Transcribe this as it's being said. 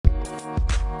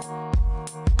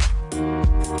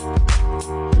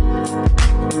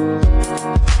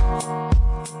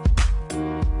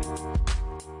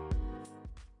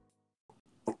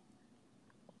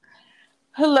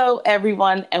Hello,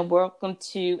 everyone, and welcome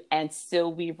to And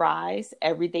Still We Rise,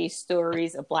 everyday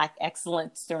stories of Black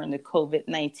excellence during the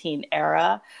COVID-19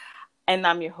 era. And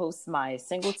I'm your host, Maya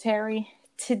Singletary.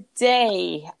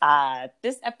 Today,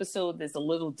 this episode is a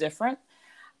little different.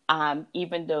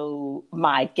 Even though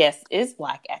my guest is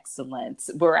Black excellence,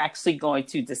 we're actually going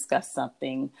to discuss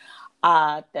something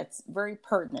that's very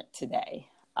pertinent today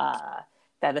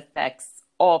that affects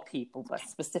all people, but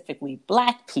specifically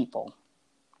Black people.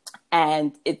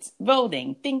 And it's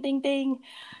voting. Ding, ding, ding.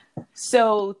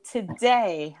 So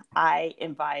today I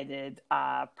invited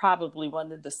probably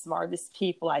one of the smartest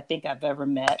people I think I've ever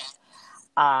met.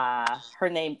 Her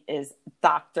name is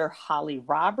Dr. Holly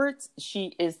Roberts.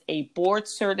 She is a board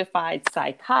certified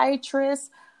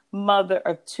psychiatrist, mother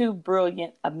of two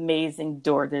brilliant, amazing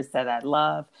daughters that I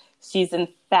love. She's in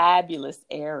fabulous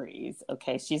Aries.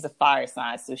 Okay, she's a fire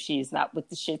sign, so she's not with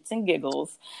the shits and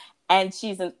giggles. And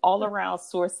she's an all around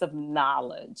source of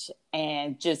knowledge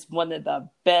and just one of the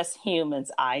best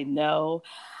humans I know.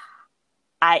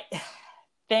 I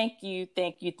thank you,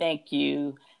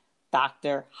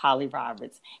 Dr. Holly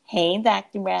Roberts. Hey,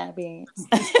 Dr. Roberts.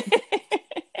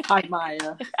 Hi,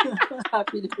 Maya.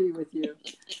 Happy to be with you.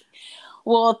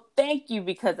 Well, thank you,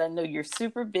 because I know you're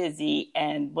super busy.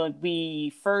 And when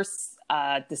we first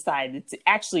decided to,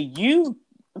 actually, you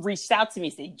reached out to me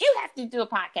and said, you have to do a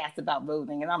podcast about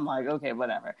voting. And I'm like, okay,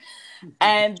 whatever.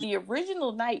 And the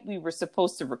original night we were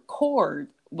supposed to record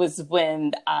was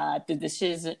when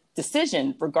the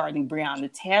decision regarding Breonna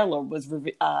Taylor was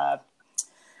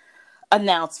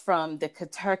announced from the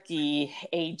Kentucky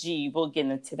AG. We'll get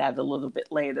into that a little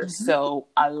bit later. Mm-hmm. So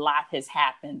a lot has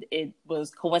happened. It was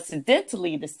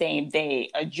coincidentally the same day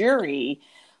a jury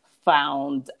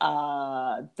found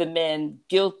the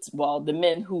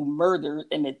men who murdered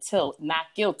Emmett Till not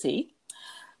guilty.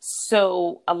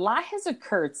 So a lot has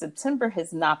occurred. September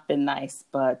has not been nice,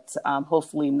 but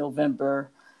hopefully November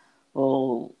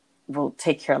will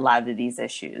take care of a lot of these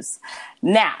issues.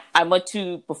 Now,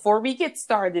 before we get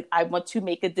started, I want to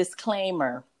make a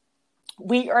disclaimer.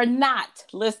 We are not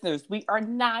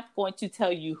going to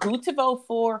tell you who to vote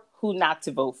for, who not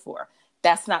to vote for.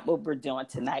 That's not what we're doing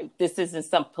tonight. This isn't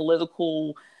some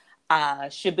political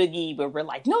shiboogie where we're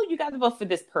like, no, you got to vote for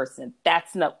this person.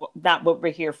 That's not what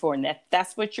we're here for. And if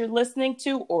that's what you're listening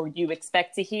to or you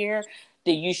expect to hear,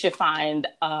 then you should find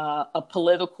a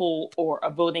political or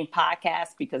a voting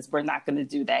podcast, because we're not going to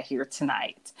do that here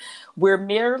tonight. We're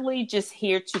merely just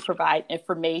here to provide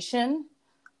information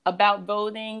about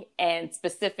voting and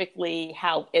specifically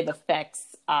how it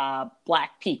affects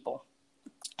Black people.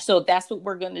 So that's what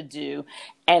we're going to do.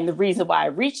 And the reason why I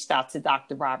reached out to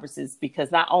Dr. Roberts is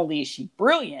because not only is she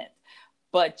brilliant,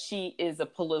 but she is a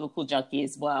political junkie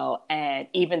as well. And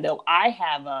even though I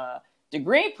have a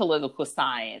degree in political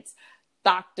science,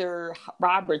 Dr.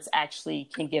 Roberts actually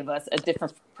can give us a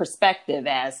different perspective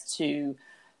as to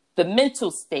the mental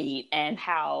state and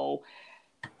how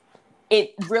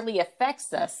it really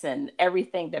affects us and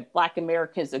everything that Black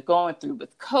Americans are going through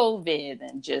with COVID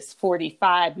and just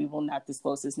 45. We will not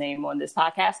disclose his name on this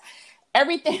podcast.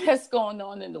 Everything that's going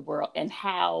on in the world and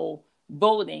how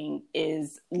voting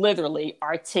is literally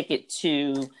our ticket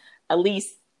to at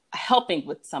least helping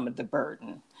with some of the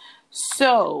burden.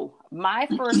 So my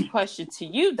first question to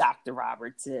you, Dr.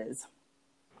 Roberts, is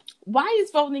why is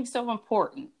voting so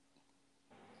important?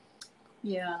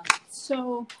 Yeah.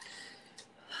 So,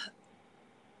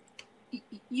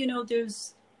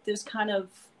 there's kind of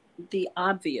the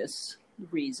obvious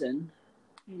reason.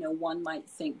 One might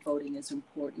think voting is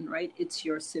important, right? It's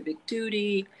your civic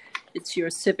duty. It's your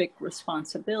civic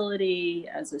responsibility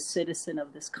as a citizen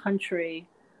of this country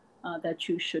that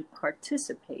you should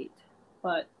participate.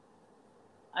 But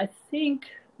I think,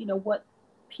 what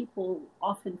people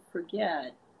often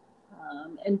forget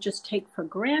and just take for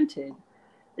granted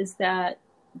is that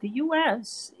the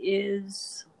U.S.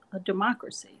 is a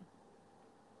democracy.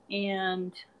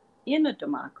 And in a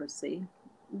democracy,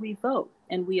 we vote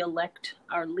and we elect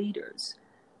our leaders.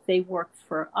 They work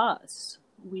for us.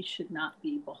 We should not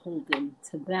be beholden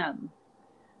to them.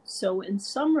 So in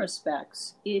some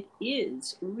respects, it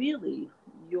is really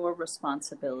your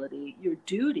responsibility, your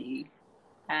duty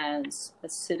as a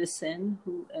citizen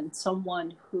and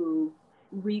someone who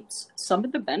reaps some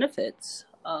of the benefits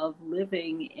of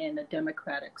living in a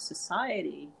democratic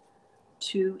society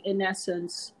to, in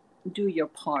essence, do your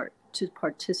part, to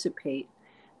participate.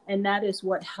 And that is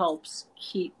what helps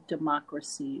keep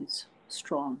democracies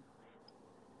strong.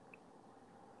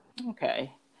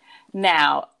 Okay.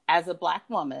 Now, as a Black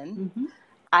woman,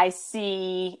 I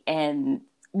see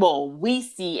we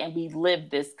see and we live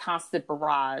this constant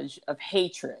barrage of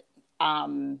hatred.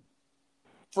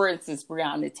 for instance,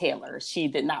 Breonna Taylor, she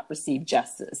did not receive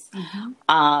justice.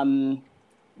 Mm-hmm.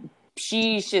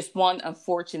 She's just one,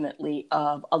 unfortunately,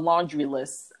 of a laundry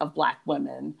list of Black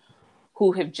women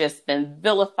who have just been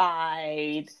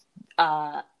vilified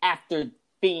after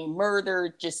being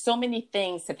murdered. Just so many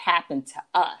things have happened to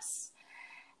us.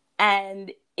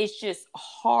 And it's just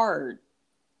hard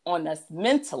on us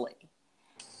mentally.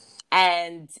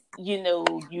 And, you know,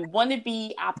 you want to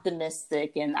be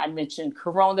optimistic. And I mentioned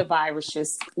coronavirus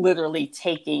just literally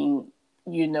taking,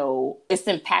 you know, it's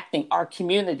impacting our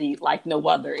community like no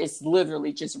other. It's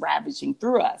literally just ravaging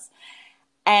through us.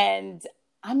 And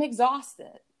I'm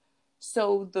exhausted.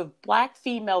 So the Black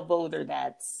female voter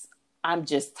I'm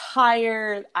just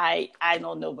tired. I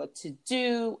don't know what to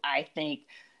do. I think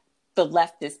the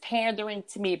left is pandering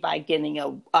to me by getting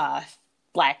a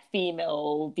Black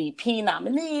female VP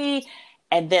nominee.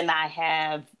 And then I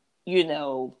have, you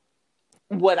know,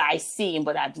 what I see and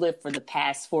what I've lived for the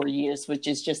past 4 years, which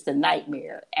is just a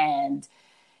nightmare. And,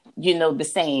 you know, the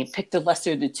saying, pick the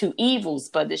lesser of the two evils,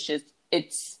 but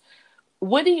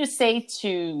what do you say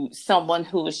to someone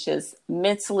who is just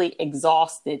mentally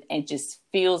exhausted and just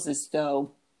feels as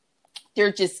though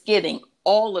they're just getting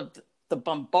all of the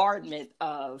bombardment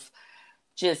of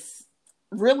just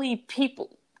really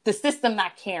people, the system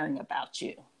not caring about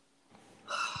you?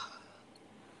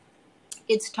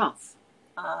 It's tough,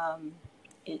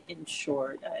 in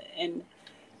short, and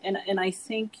I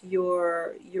think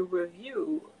your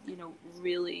review, you know,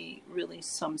 really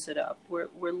sums it up.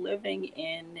 We're living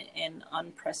in an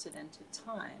unprecedented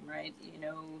time, right? You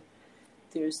know,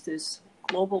 there's this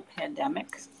global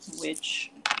pandemic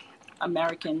which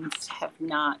Americans have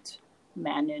not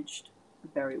managed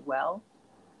very well.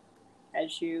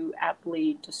 As you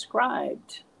aptly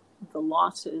described, the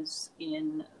losses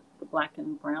in the Black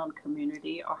and brown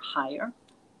community are higher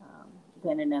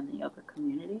than in any other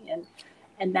community,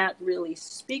 and that really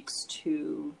speaks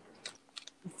to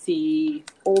the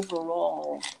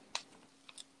overall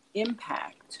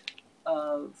impact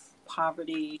of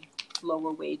poverty,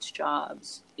 lower wage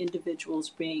jobs, individuals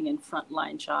being in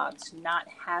frontline jobs, not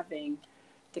having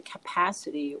the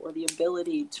capacity or the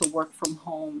ability to work from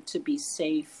home, to be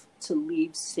safe, to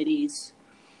leave cities.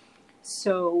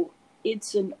 So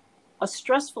it's a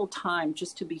stressful time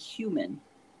just to be human.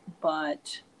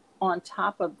 But on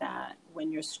top of that,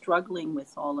 when you're struggling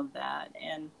with all of that,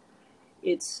 and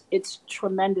it's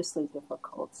tremendously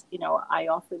difficult. You know, I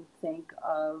often think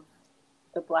of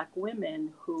the Black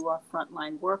women who are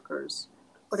frontline workers,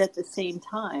 but at the same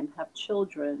time have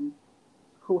children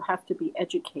who have to be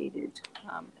educated.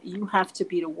 You have to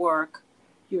be to work.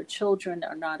 Your children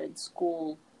are not in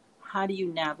school. How do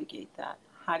you navigate that?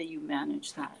 How do you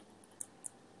manage that?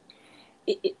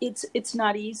 It's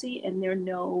not easy, and there are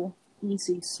no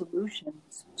easy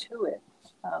solutions to it.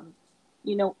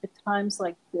 You know, at times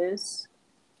like this,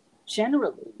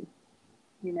 generally,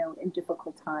 you know, in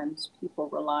difficult times, people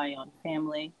rely on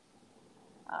family.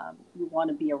 You want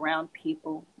to be around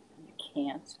people, you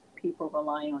can't. People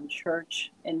rely on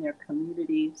church and their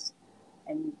communities,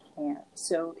 and you can't.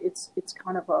 So it's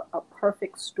kind of a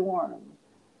perfect storm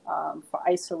for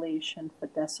isolation, for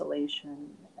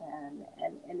desolation,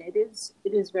 and it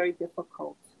is very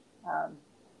difficult. Um,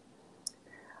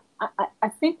 I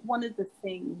think one of the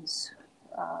things,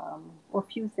 or a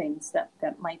few things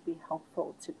that might be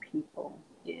helpful to people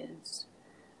is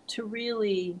to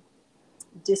really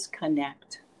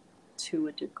disconnect to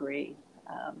a degree.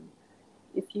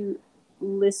 If you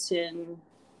listen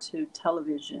to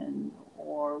television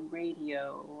or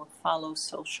radio or follow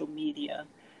social media,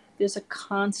 there's a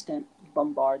constant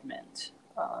bombardment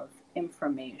of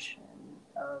information,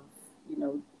 of, you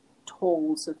know,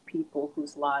 tolls of people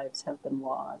whose lives have been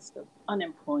lost, of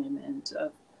unemployment,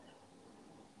 of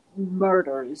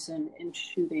murders and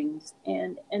shootings,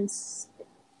 and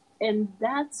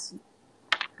that's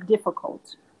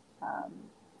difficult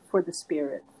for the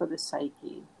spirit, for the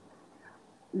psyche.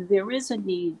 There is a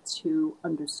need to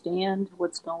understand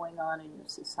what's going on in your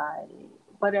society,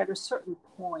 but at a certain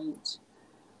point,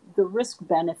 the risk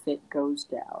benefit goes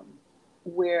down,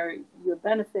 where you're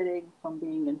benefiting from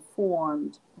being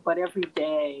informed, but every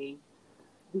day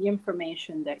the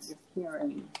information that you're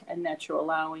hearing and that you're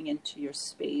allowing into your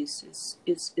space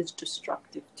is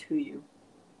destructive to you.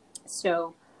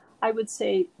 So I would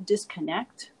say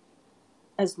disconnect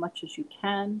as much as you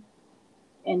can.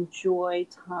 Enjoy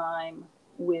time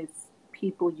with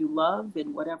people you love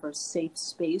in whatever safe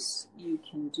space you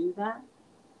can do that.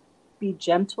 Be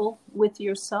gentle with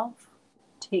yourself.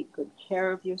 Take good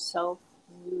care of yourself.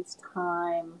 Use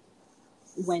time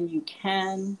when you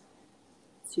can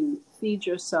to feed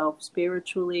yourself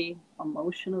spiritually,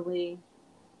 emotionally,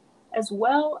 as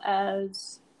well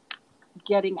as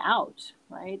getting out,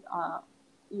 right?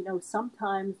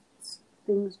 Sometimes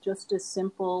things just as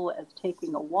simple as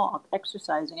taking a walk,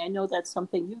 exercising. I know that's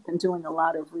something you've been doing a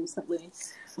lot of recently.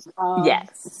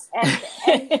 Yes.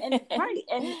 And right.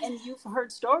 And you've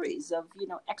heard stories of,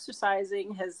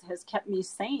 exercising has kept me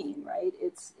sane, right?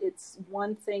 It's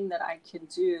one thing that I can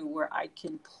do where I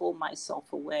can pull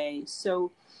myself away.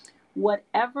 So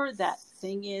whatever that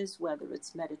thing is, whether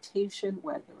it's meditation,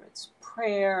 whether it's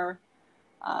prayer,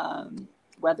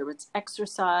 whether it's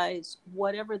exercise,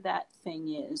 whatever that thing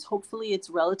is, hopefully it's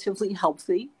relatively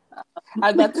healthy.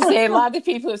 I was about to say, a lot of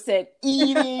people have said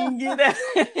eating, As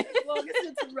long as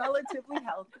it's relatively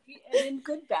healthy and in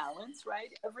good balance,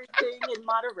 right? Everything in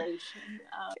moderation.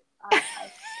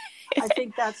 I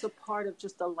think that's a part of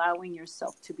just allowing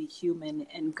yourself to be human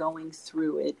and going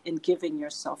through it and giving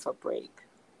yourself a break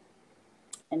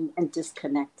and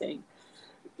disconnecting.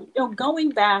 Going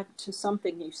back to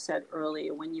something you said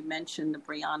earlier when you mentioned the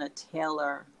Breonna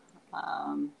Taylor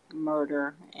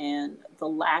murder and the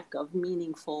lack of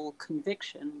meaningful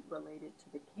conviction related to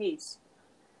the case,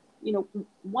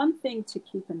 one thing to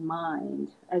keep in mind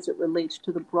as it relates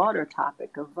to the broader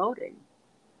topic of voting,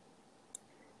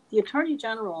 the Attorney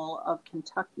General of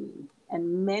Kentucky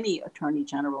and many Attorney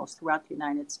Generals throughout the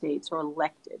United States are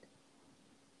elected.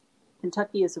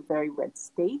 Kentucky is a very red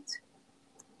state.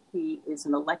 He is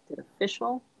an elected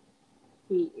official.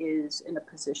 He is in a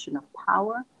position of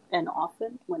power. And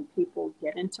often when people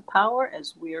get into power,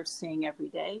 as we're seeing every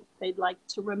day, they'd like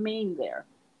to remain there.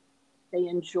 They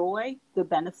enjoy the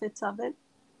benefits of it.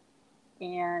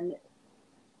 And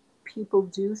people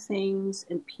do things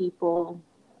and people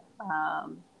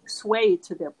sway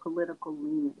to their political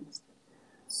leanings.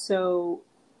 So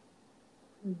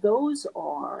those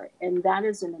are, and that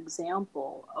is an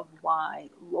example of why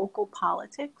local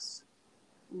politics,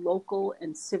 local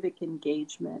and civic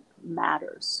engagement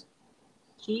matters.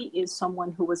 He is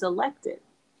someone who was elected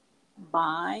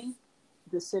by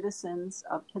the citizens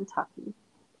of Kentucky,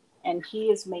 and he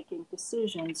is making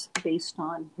decisions based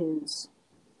on his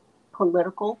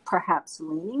political, perhaps,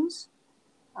 leanings.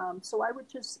 So I would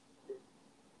just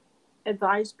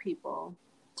advise people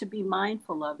to be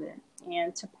mindful of it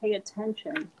and to pay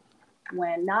attention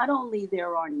when not only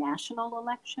there are national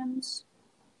elections,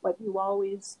 but you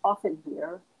often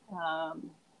hear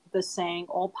the saying,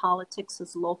 all politics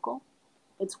is local.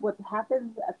 It's what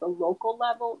happens at the local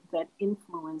level that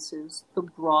influences the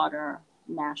broader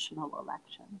national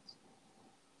elections.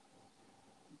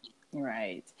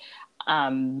 Right.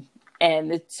 And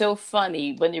it's so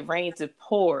funny, when it rains, it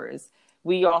pours.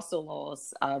 We also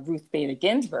lost Ruth Bader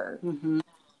Ginsburg. Mm-hmm.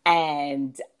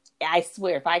 And I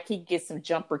swear, if I could get some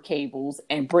jumper cables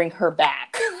and bring her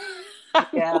back,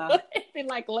 Yeah. I'd be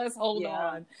like, let's hold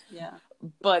on. Yeah.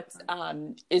 But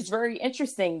it's very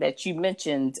interesting that you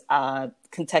mentioned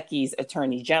Kentucky's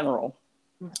Attorney General,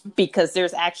 because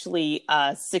there's actually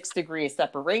a 6 degree of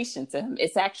separation to him.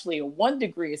 It's actually a 1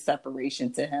 degree of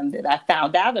separation to him that I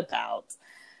found out about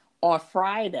on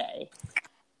Friday.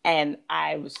 And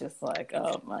I was just like,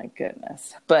 oh my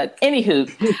goodness. But anywho,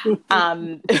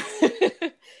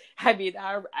 I mean,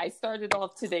 I started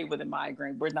off today with a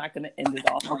migraine. We're not going to end it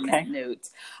off on that note.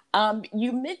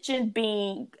 You mentioned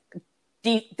being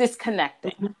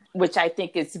disconnecting, which I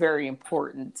think is very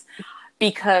important,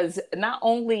 because not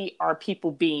only are people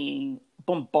being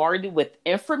bombarded with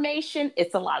information,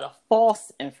 it's a lot of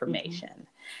false information. Mm-hmm.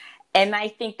 And I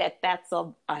think that that's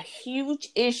a huge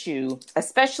issue,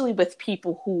 especially with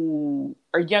people who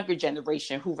are younger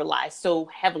generation who rely so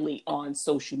heavily on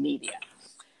social media.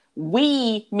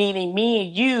 We, meaning me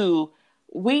and you,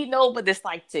 we know what it's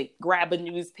like to grab a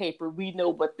newspaper. We know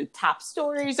what the top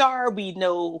stories are. We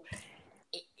know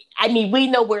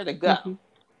where to go.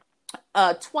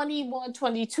 Mm-hmm. 21,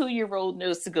 22-year-old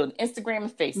knows to go to Instagram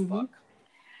and Facebook. Mm-hmm.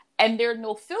 And there are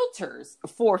no filters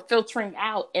for filtering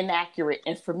out inaccurate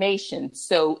information.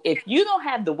 So if you don't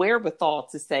have the wherewithal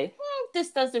to say,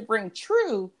 this doesn't ring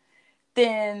true,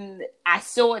 then I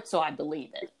saw it, so I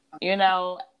believe it,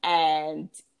 And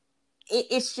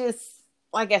it's just,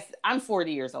 I guess I'm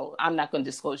 40 years old. I'm not going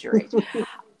to disclose your age.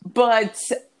 But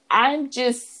I'm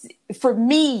just, for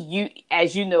me,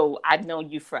 as you know, I've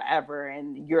known you forever,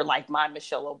 and you're like my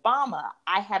Michelle Obama.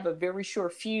 I have a very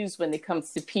short fuse when it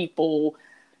comes to people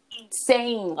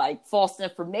saying like false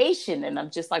information, and I'm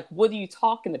just like, what are you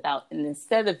talking about? And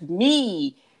instead of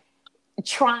me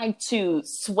trying to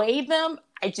sway them,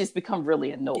 I just become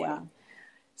really annoyed. Yeah.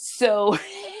 So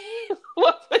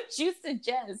what would you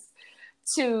suggest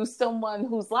to someone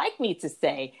who's like me to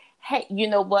say, hey, you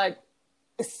know what,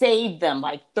 save them,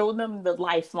 like throw them the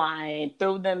lifeline,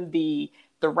 throw them the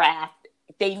raft,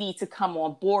 they need to come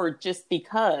on board just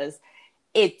because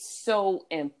it's so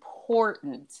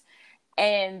important.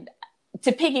 And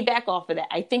to piggyback off of that,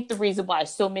 I think the reason why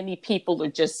so many people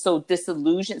are just so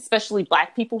disillusioned, especially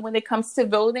Black people, when it comes to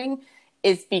voting,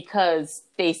 is because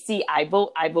they see I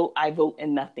vote,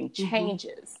 and nothing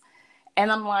changes.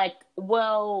 And I'm like,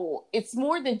 well, it's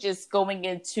more than just going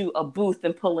into a booth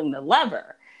and pulling the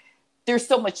lever. There's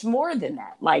so much more than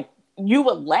that. Like, you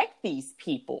elect these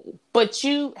people, but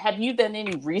have you done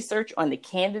any research on the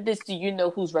candidates? Do you know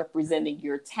who's representing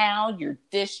your town, your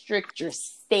district, your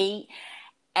state?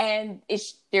 And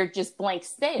they're just blank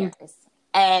stares.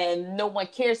 And no one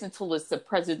cares until it's a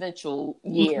presidential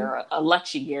year,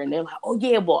 election year. And they're like, oh,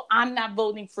 yeah, well, I'm not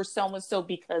voting for so-and-so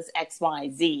because X, Y,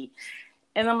 Z.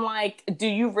 And I'm like, do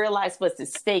you realize what's at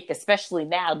stake? Especially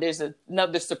now, there's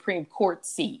another Supreme Court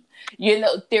seat.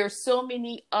 There's so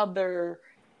many other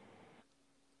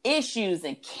issues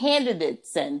and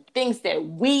candidates and things that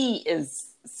we, as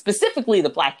specifically the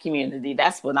Black community,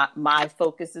 that's what my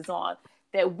focus is on,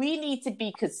 that we need to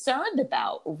be concerned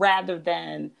about, rather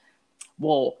than,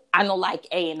 well, I don't like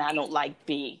A and I don't like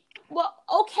B. Well,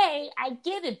 okay, I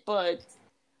get it, but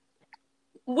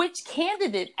which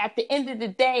candidate at the end of the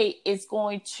day is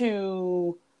going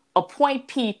to appoint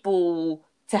people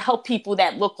to help people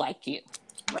that look like you?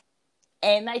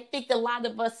 And I think a lot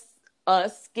of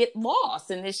us get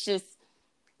lost. And it's just,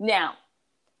 now,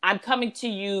 I'm coming to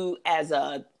you as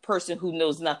a person who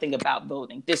knows nothing about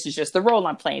voting. This is just the role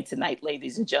I'm playing tonight,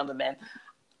 ladies and gentlemen.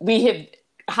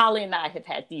 Holly and I have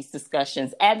had these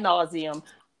discussions ad nauseum.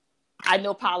 I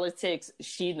know politics.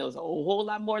 She knows a whole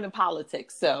lot more than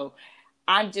politics. So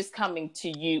I'm just coming to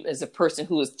you as a person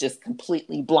who is just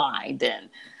completely blind. And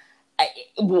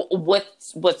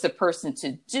what's a person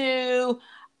to do?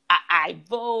 I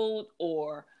vote,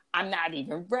 or I'm not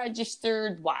even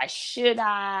registered. Why should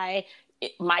I?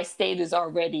 My state is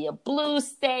already a blue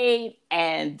state.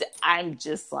 And I'm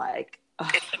just like,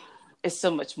 it's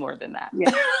so much more than that.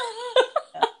 Yeah.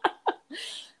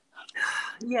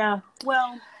 Yeah.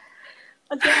 Well,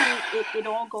 again, it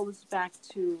all goes back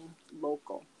to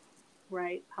local,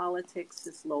 right? Politics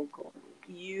is local.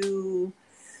 Your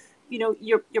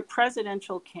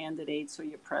presidential candidates or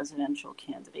your presidential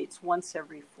candidates once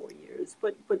every 4 years.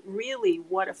 But really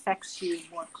what affects you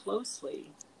more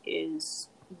closely is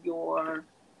your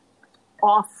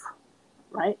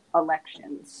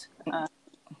elections.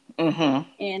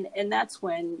 And that's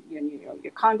when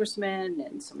your congressmen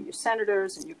and some of your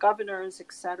senators and your governors,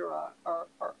 et cetera, are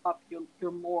up.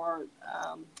 Your more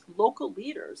local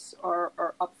leaders are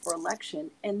up for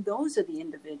election. And those are the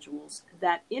individuals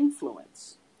that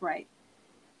influence, right,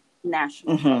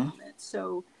 national government.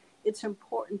 So it's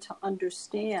important to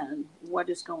understand what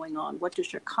is going on. What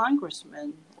does your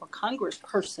congressman or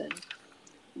congressperson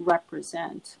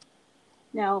represent?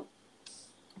 Now,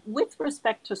 with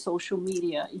respect to social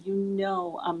media,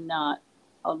 I'm not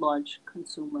a large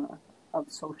consumer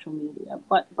of social media,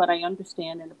 but I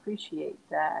understand and appreciate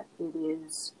that it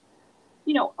is,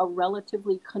 a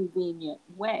relatively convenient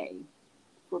way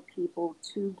for people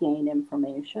to gain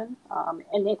information,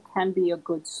 and it can be a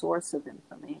good source of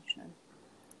information.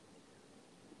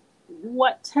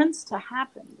 What tends to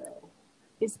happen, though,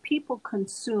 is people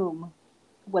consume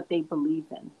what they believe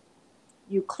in.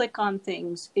 You click on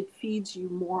things, it feeds you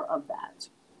more of that.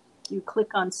 You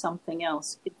click on something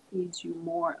else, it feeds you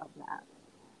more of that.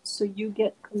 So you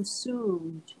get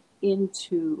consumed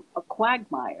into a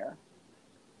quagmire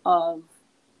of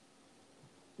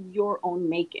your own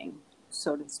making,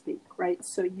 so to speak, right?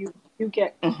 So you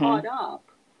get caught up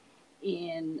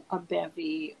in a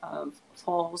bevy of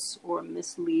false or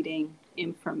misleading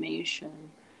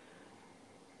information.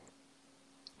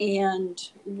 And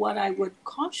what I would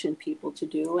caution people to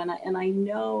do, and I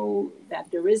know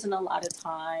that there isn't a lot of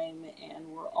time and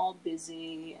we're all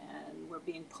busy and we're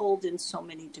being pulled in so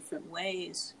many different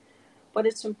ways, but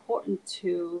it's important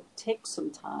to take some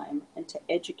time and to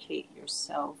educate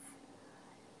yourself.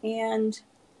 And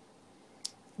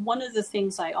one of the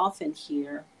things I often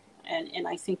hear, and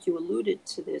I think you alluded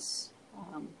to this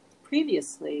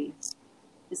previously,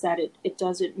 is that it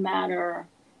doesn't matter.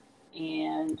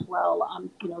 And well,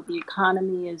 the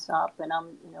economy is up, and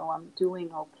I'm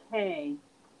doing okay.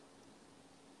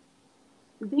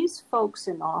 These folks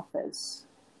in office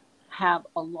have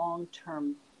a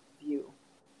long-term view.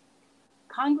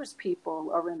 Congress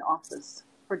people are in office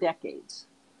for decades.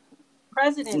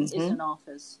 President is in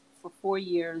office for 4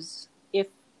 years, if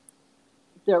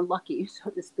they're lucky, so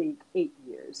to speak, 8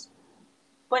 years.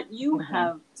 But you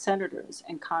have senators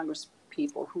and Congress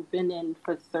people who've been in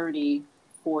for 30,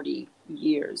 40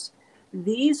 years.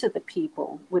 These are the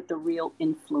people with the real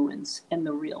influence and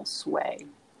the real sway.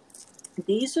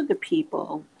 These are the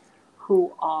people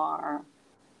who are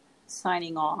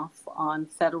signing off on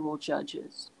federal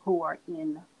judges who are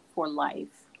in for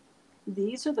life.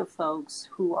 These are the folks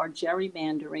who are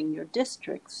gerrymandering your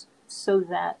districts so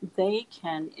that they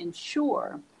can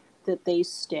ensure that they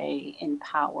stay in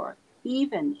power,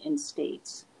 even in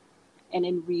states and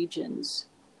in regions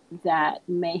that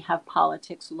may have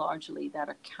politics largely that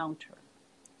are counter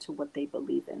to what they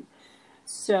believe in.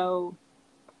 So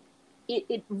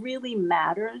it really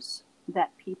matters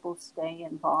that people stay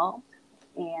involved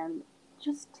and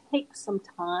just take some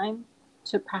time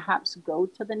to perhaps go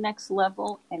to the next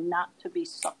level and not to be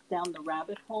sucked down the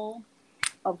rabbit hole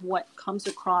of what comes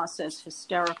across as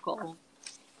hysterical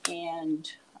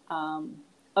and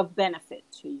of benefit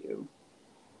to you.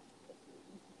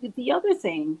 The other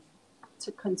thing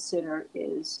to consider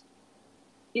is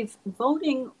if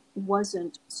voting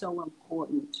wasn't so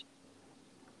important,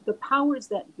 the powers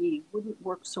that be wouldn't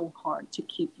work so hard to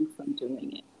keep you from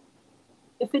doing it.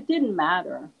 If it didn't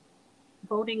matter,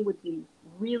 voting would be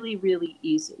really, really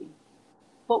easy.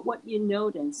 But what you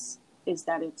notice is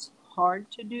that it's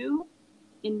hard to do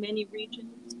in many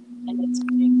regions, and it's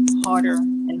getting harder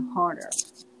and harder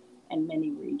in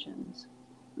many regions.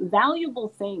 Valuable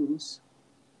things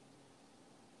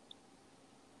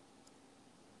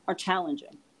are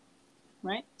challenging,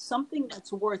 right? Something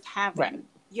that's worth having, right,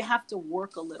 you have to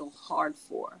work a little hard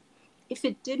for. If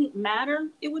it didn't matter,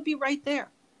 it would be right there.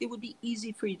 It would be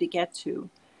easy for you to get to.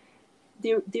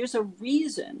 There's a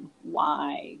reason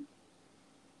why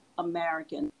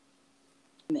American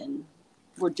women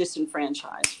were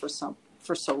disenfranchised for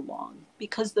so long,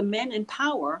 because the men in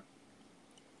power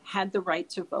had the right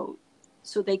to vote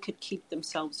so they could keep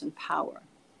themselves in power.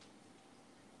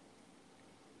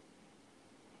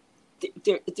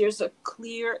 There's a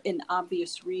clear and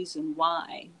obvious reason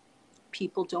why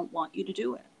people don't want you to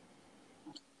do it.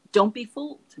 Don't be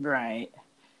fooled. Right.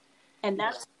 And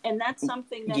that's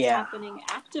something that's happening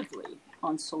actively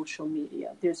on social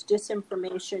media. There's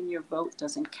disinformation. Your vote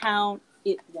doesn't count.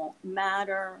 It won't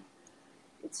matter.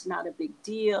 It's not a big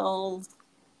deal.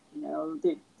 You know,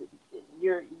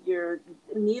 you're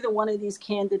neither one of these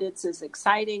candidates is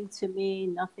exciting to me.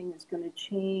 Nothing is going to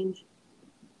change.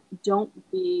 Don't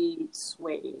be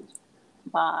swayed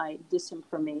by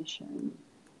disinformation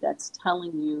that's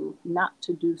telling you not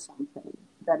to do something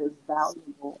that is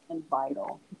valuable and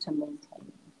vital to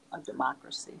maintain a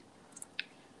democracy.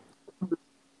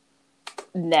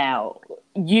 Now,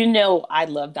 you know, I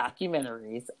love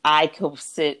documentaries. I could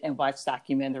sit and watch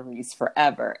documentaries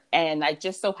forever. And I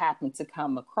just so happened to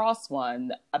come across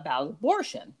one about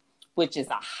abortion, which is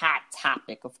a hot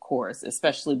topic, of course,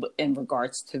 especially in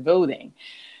regards to voting.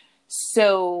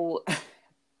 So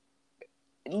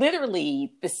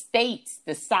literally the states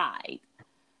decide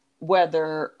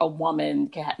whether a woman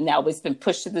can. Now it's been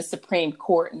pushed to the Supreme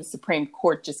Court, and the Supreme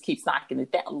Court just keeps knocking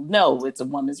it down. No, it's a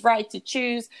woman's right to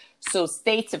choose. So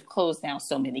states have closed down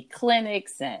so many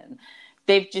clinics, and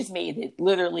they've just made it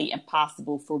literally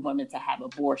impossible for women to have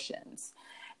abortions.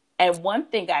 And one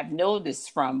thing I've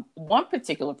noticed from one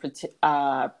particular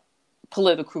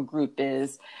political group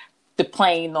is the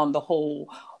playing on the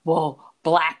whole, well,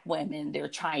 Black women, they're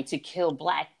trying to kill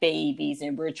Black babies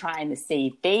and we're trying to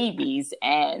save babies.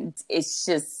 And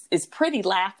it's pretty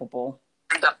laughable.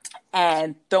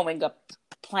 And throwing up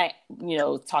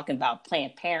talking about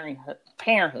Planned Parenthood,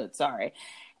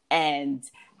 and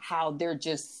how they're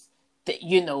just,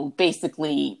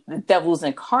 basically the devil's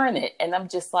incarnate. And I'm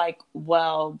just like,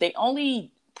 well, they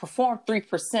only perform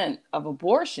 3% of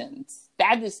abortions.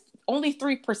 That is only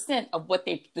 3% of what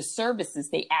the services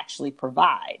they actually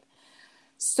provide.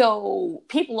 So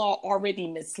people are already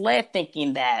misled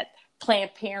thinking that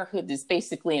Planned Parenthood is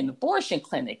basically an abortion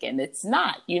clinic, and it's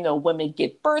not. Women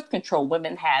get birth control.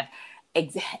 Women have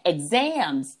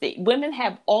exams. Women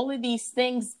have all of these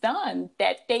things done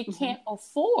that they can't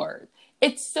afford.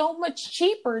 It's so much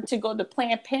cheaper to go to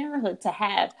Planned Parenthood to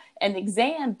have an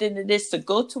exam than it is to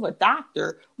go to a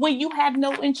doctor when you have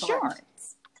no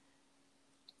insurance.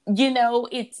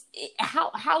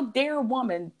 How dare a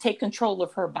woman take control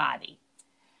of her body?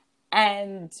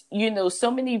 And,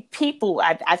 so many people,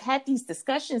 I've had these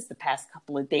discussions the past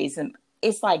couple of days, and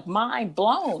it's like mind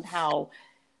blown how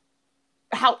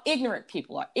ignorant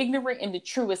people are, ignorant in the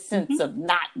truest sense of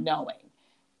not knowing.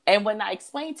 And when I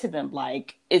explain to them,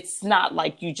 like, it's not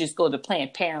like you just go to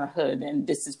Planned Parenthood and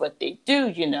this is what they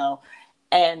do,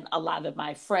 And a lot of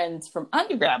my friends from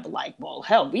undergrad were like, well,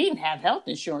 hell, we didn't have health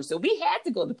insurance, so we had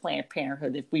to go to Planned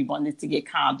Parenthood if we wanted to get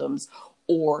condoms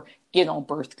or get on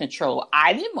birth control.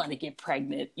 I didn't want to get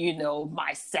pregnant,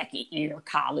 my second year of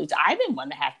college. I didn't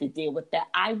want to have to deal with that.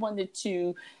 I wanted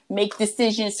to make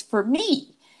decisions for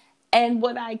me. And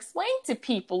what I explain to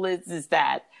people is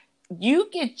that you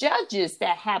get judges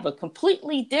that have a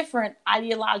completely different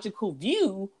ideological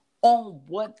view on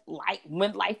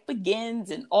when life begins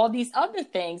and all these other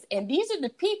things. And these are the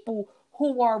people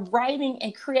who are writing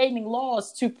and creating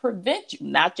laws to prevent you,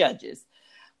 not judges,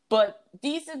 but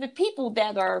these are the people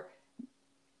that are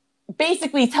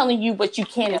basically telling you what you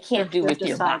can and can't do with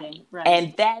your body. Right.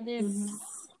 And that is,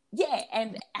 yeah.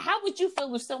 And how would you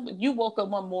feel if you woke up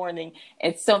one morning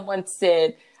and someone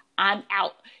said, I'm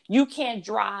out. You can't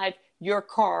drive your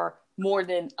car more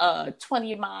than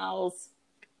 20 miles.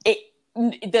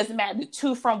 It doesn't matter,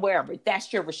 to from wherever.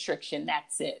 That's your restriction.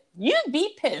 That's it. You'd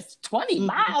be pissed. 20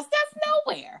 miles, that's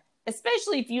nowhere,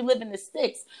 especially if you live in the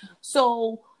sticks.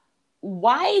 So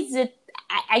why is it,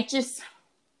 I just,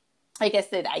 like I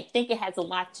said, I think it has a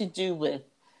lot to do with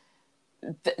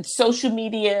social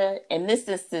media, in this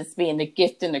instance being a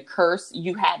gift and a curse.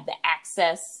 You have the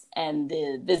access and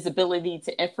the visibility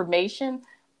to information,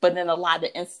 but in a lot of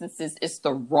instances, it's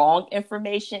the wrong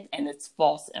information and it's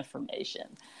false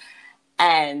information.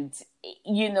 And,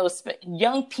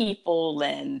 young people,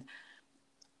 and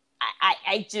I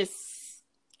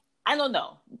don't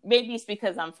know, maybe it's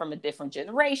because I'm from a different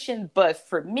generation, but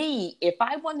for me, if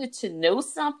I wanted to know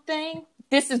something,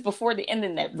 this is before the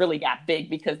internet really got big,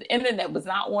 because the internet was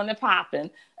not on and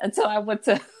popping until I went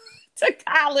to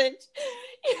college.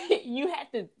 You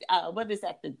had to,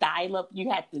 the dial-up? You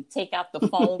had to take out the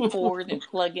phone cord and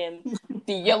plug in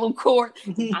the yellow cord.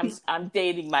 I'm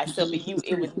dating myself, and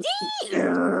it was,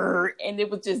 and it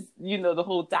was just, the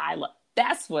whole dial-up.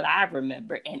 That's what I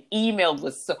remember. And email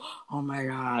was so, oh my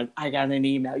God, I got an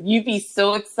email. You'd be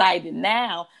so excited.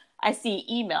 Now I see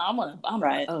email. I'm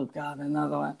right. Like, oh God,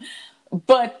 another one.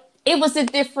 But it was a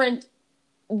different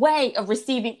way of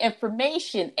receiving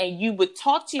information, and you would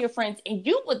talk to your friends and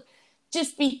you would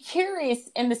just be curious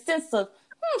in the sense of,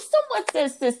 someone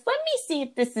says this, let me see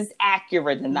if this is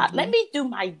accurate or not. Let me do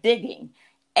my digging.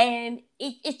 And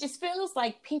it just feels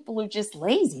like people are just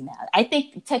lazy now. I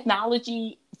think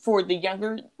technology for the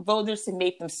younger voters has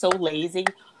made them so lazy.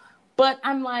 But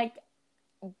I'm like,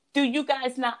 do you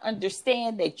guys not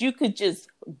understand that you could just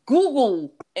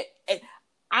Google,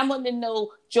 I want to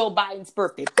know Joe Biden's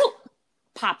birthday. Boom,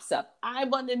 pops up. I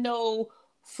want to know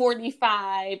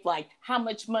 45, like how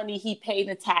much money he paid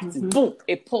in taxes. Boom,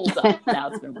 it pulls up. Now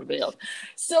it's been revealed.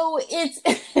 So it's,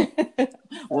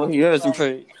 well, he hasn't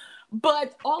paid.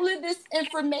 But all of this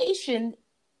information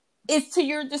is to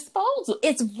your disposal.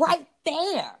 It's right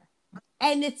there.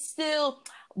 And it's still,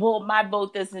 well, my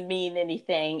vote doesn't mean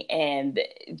anything. And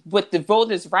with the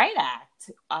Voters' Right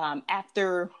Act,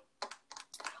 after,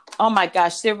 the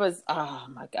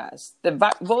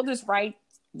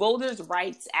Voters'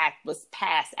 Rights Act was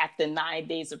passed after 9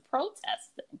 days of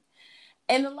protesting.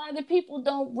 And a lot of people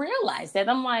don't realize that.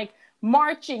 I'm like,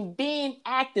 marching, being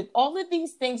active, all of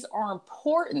these things are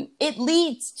important. It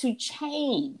leads to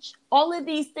change. All of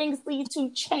these things lead to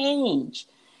change.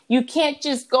 You can't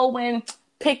just go and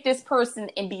pick this person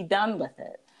and be done with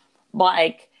it.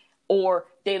 Or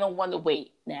they don't want to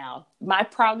wait. Now, my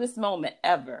proudest moment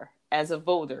ever as a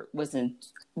voter was in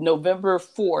November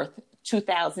 4th,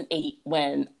 2008,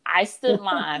 when I stood in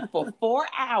line for 4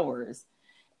 hours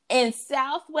in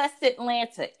Southwest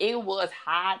Atlanta. It was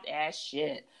hot as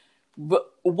shit.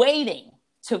 Waiting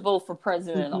to vote for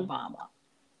President Obama.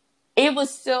 It was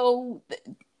so,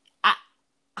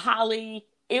 Holly,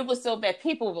 it was so bad.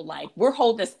 People were like, we're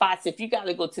holding spots. If you got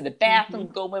to go to the bathroom,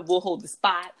 go in, we'll hold the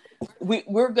spot.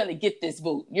 We're going to get this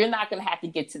vote. You're not going to have to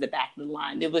get to the back of the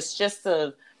line. It was just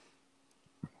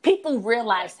people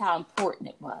realized how important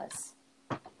it was.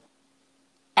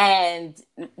 And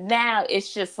now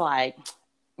it's just like,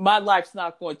 my life's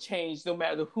not going to change no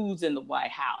matter who's in the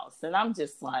White House. And I'm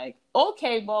just like,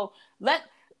 okay, well, let's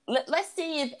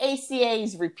see if ACA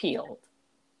is repealed.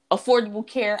 Affordable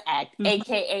Care Act,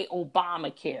 a.k.a.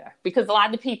 Obamacare. Because a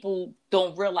lot of people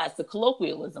don't realize the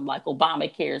colloquialism, like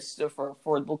Obamacare stood for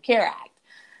Affordable Care Act.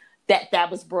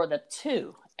 That was brought up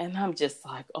too. And I'm just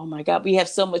like, oh my God, we have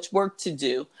so much work to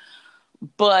do.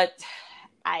 But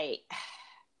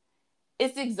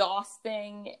it's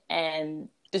exhausting, and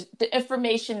the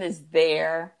information is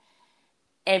there.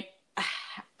 And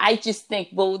I just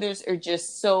think voters are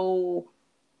just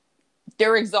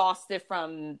they're exhausted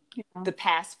from the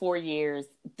past 4 years.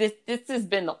 This has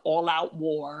been an all-out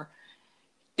war.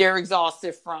 They're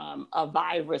exhausted from a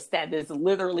virus that is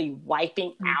literally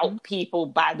wiping out people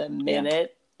by the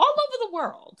minute all over the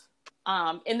world.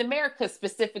 in America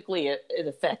specifically, it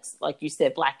affects, like you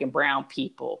said, Black and brown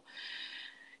people.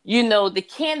 The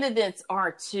candidates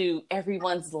are to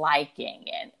everyone's liking,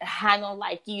 and I don't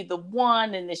like either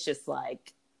one. And it's just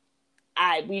like,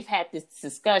 we've had this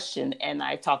discussion, and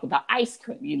I talk about ice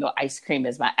cream. Ice cream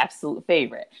is my absolute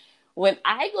favorite. When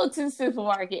I go to the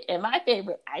supermarket and my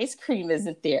favorite ice cream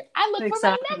isn't there, I look for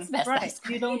my next best ice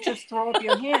cream. You don't just throw up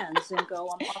your hands and go,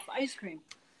 I'm off ice cream.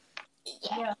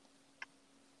 Yeah.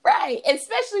 Right.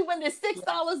 Especially when it's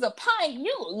 $6 a pint.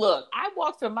 Look, I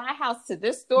walk from my house to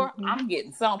this store, I'm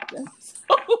getting something.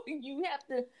 So you have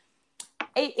to,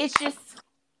 it's just,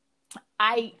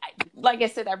 like I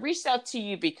said, I reached out to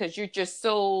you because you're just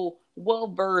so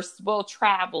well-versed,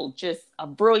 well-traveled, just a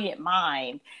brilliant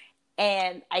mind.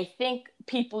 And I think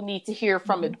people need to hear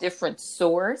from a different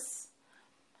source.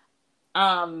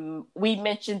 We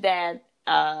mentioned that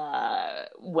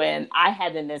when I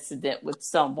had an incident with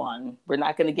someone, we're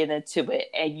not going to get into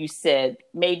it, and you said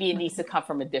maybe it needs to come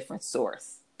from a different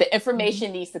source. The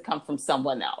information needs to come from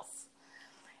someone else.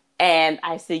 And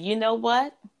I said, you know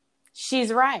what?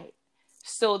 She's right.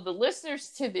 So the listeners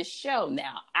to this show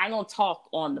now, I don't talk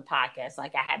on the podcast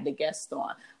like I had the guest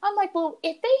on. I'm like, well,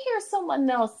 if they hear someone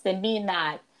else and me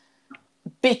not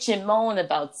bitch and moan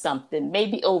about something,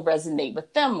 maybe it'll resonate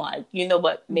with them. Like, you know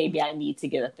what? Maybe I need to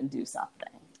get up and do something.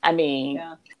 I mean,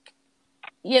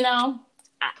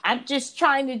 I'm just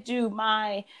trying to do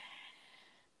my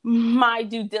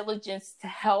due diligence to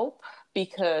help,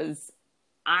 because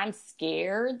I'm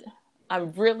scared.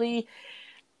 I'm really,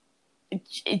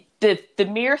 the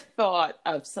mere thought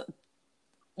of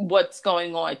what's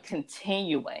going on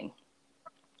continuing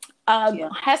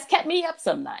has kept me up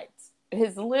some nights.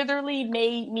 Has literally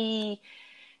made me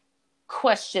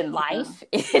question life.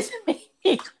 It has made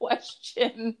me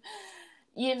question,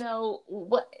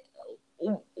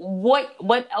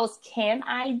 what else can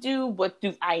I do? What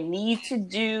do I need to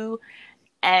do?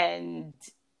 And,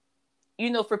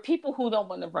 for people who don't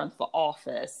want to run for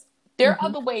office, there are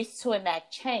other ways to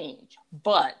enact change,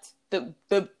 but the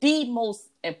most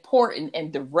important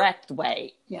and direct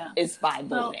way is by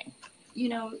voting.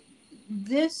 Well,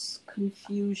 this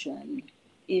confusion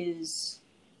is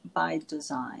by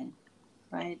design,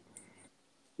 right?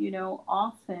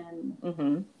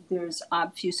 Often there's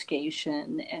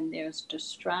obfuscation and there's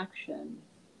distraction,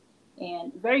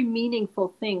 and very meaningful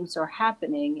things are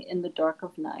happening in the dark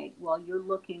of night while you're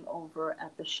looking over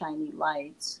at the shiny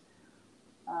lights.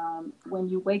 When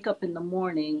you wake up in the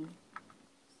morning,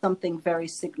 something very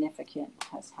significant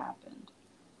has happened.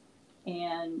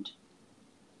 And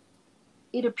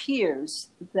it appears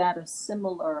that a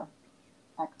similar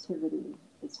activity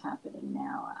is happening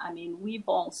now. I mean, we've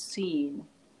all seen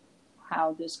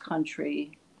how this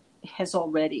country has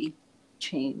already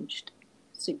changed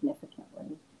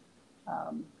significantly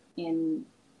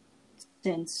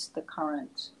since the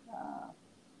current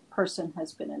person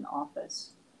has been in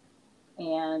office.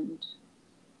 And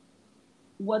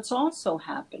what's also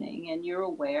happening, and you're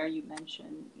aware, you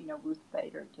mentioned, Ruth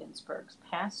Bader Ginsburg's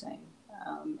passing,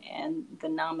 and the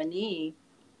nominee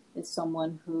is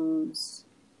someone who's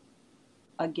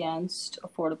against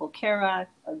Affordable Care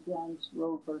Act, against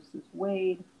Roe versus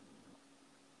Wade,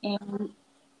 and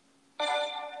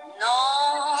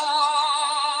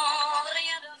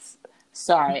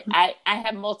sorry, I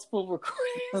have multiple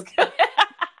recordings. Okay.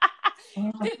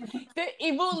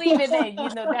 We'll leave it in.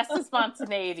 That's the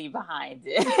spontaneity behind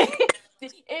it.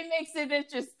 It makes it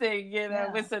interesting,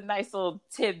 It's a nice little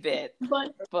tidbit.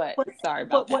 But sorry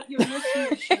about that. But what your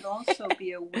listeners should also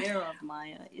be aware of,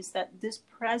 Maya, is that this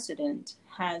president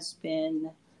has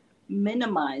been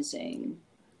minimizing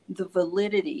the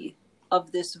validity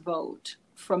of this vote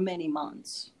for many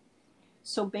months.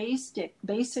 So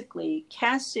basically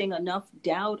casting enough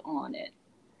doubt on it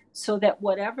so that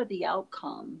whatever the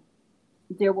outcome,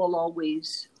 there will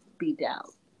always be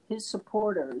doubt. His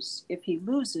supporters, if he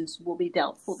loses, will be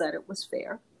doubtful that it was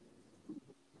fair.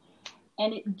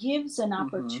 And it gives an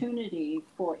opportunity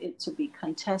for it to be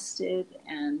contested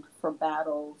and for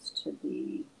battles to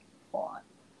be fought.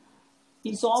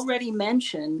 He's already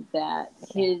mentioned that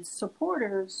his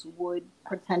supporters would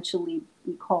potentially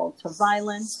be called to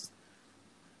violence.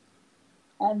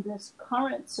 And this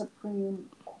current Supreme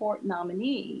Court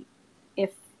nominee,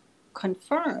 if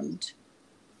confirmed,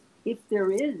 if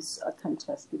there is a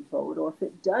contested vote, or if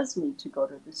it does need to go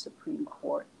to the Supreme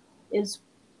Court, is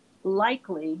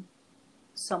likely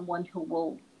someone who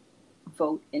will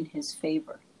vote in his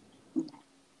favor.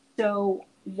 So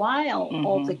while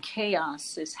all the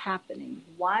chaos is happening,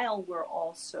 while we're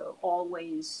also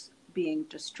always being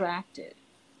distracted,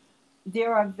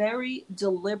 there are very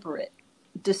deliberate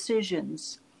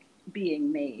decisions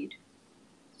being made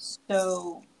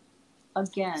So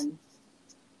again,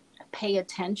 pay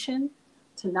attention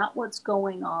to not what's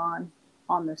going on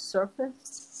the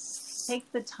surface.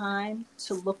 Take the time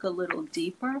to look a little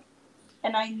deeper.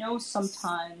 And I know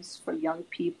sometimes for young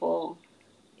people,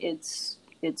 it's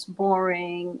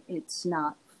boring, it's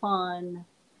not fun,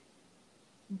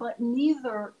 but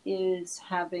neither is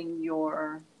having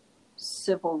your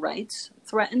civil rights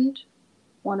threatened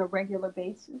on a regular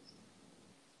basis.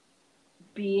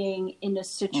 Being in a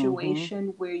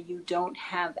situation where you don't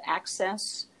have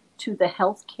access to the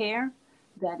health care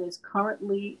that is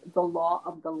currently the law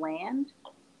of the land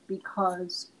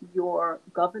because your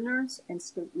governors and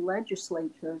state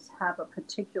legislatures have a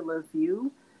particular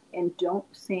view and don't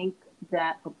think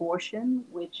that abortion,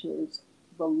 which is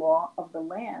the law of the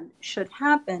land, should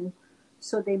happen.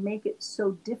 So they make it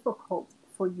so difficult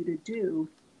for you to do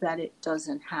that it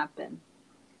doesn't happen.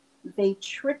 They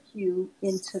trick you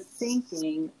into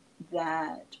thinking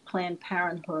that Planned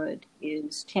Parenthood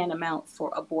is tantamount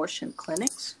for abortion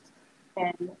clinics,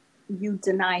 and you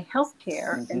deny health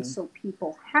care, and so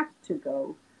people have to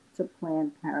go to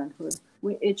Planned Parenthood,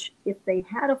 which if they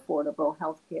had affordable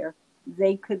health care,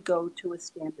 they could go to a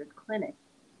standard clinic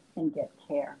and get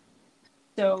care.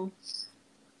 So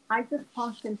I just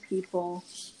caution people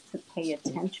to pay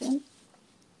attention,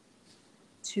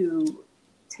 to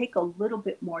take a little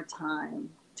bit more time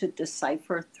to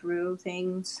decipher through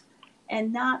things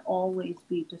and not always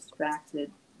be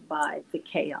distracted by the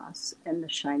chaos and the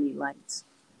shiny lights.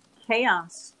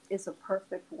 Chaos is a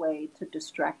perfect way to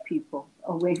distract people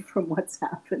away from what's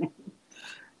happening.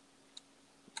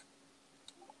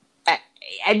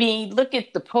 I mean, look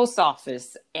at the post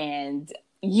office, and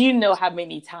you know how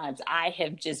many times I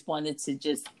have just wanted to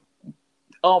just,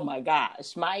 oh my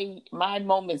gosh, my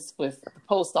moments with the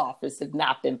post office have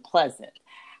not been pleasant.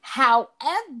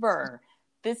 However,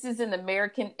 this is an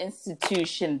American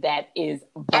institution that is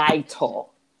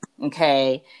vital.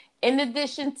 Okay. In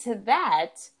addition to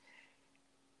that,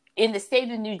 in the state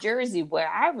of New Jersey, where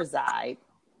I reside,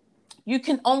 you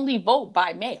can only vote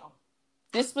by mail.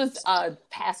 This was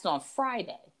passed on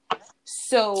Friday.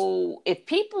 So if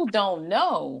people don't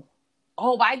know,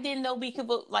 oh, I didn't know we could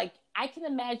vote. Like, I can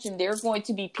imagine there are going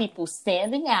to be people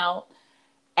standing out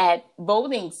at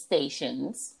voting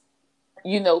stations,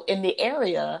 you know, in the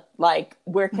area, like,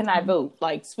 where can I vote?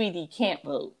 Like, sweetie, you can't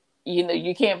vote. You know,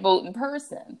 you can't vote in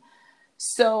person.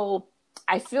 So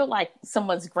I feel like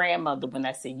someone's grandmother when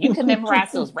I say, you can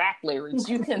memorize those rap lyrics.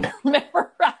 You can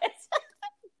memorize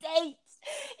dates.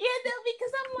 You know,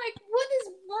 because I'm like, what is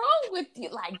wrong with you?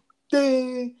 Like,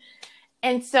 dang.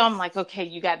 And so I'm like, okay,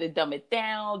 you got to dumb it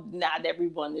down. Not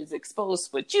everyone is exposed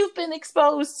to what you've been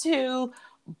exposed to.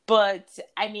 But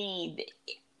I mean,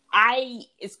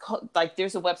 it's called, like,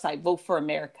 there's a website, Vote for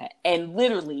America. And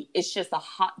literally it's just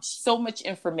so much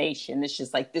information. It's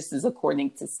just like, this is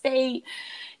according to state,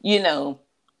 you know,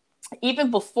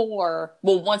 even before,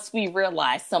 well, once we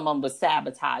realized someone was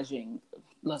sabotaging,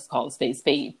 let's call it spade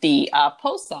spade, the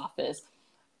post office,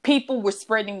 people were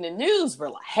spreading the news. We're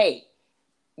like, hey,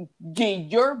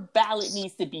 your ballot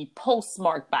needs to be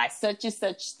postmarked by such and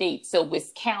such state, so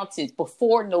it's counted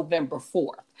before November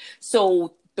 4th.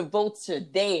 So the votes are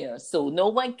there. So no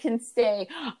one can say,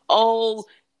 oh,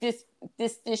 this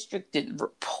district didn't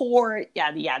report,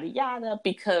 yada, yada, yada,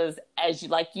 because as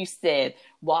you said,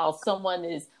 while someone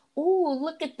is, oh,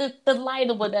 look at the light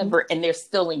or whatever, and they're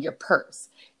still in your purse.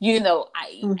 You know,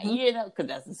 because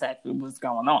that's exactly what's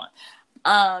going on.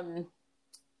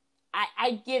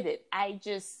 I get it. I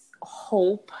just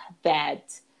hope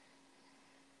that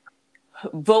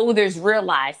voters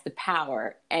realize the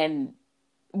power. And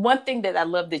one thing that I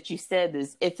love that you said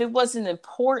is, if it wasn't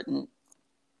important,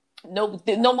 no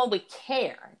one would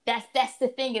care. That's the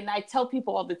thing. And I tell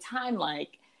people all the time,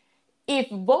 like, if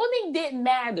voting didn't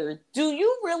matter, do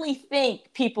you really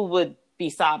think people would be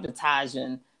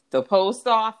sabotaging the post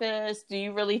office? Do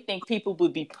you really think people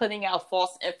would be putting out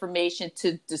false information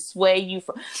to dissuade you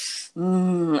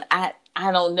from?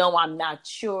 I don't know. I'm not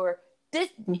sure.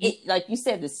 Like you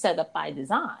said, is set up by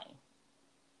design.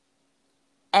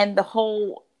 And the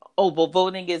whole, oh, well,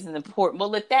 voting isn't important.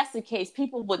 Well, if that's the case,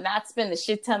 people would not spend a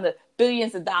shit ton of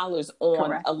billions of dollars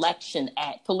on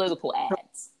political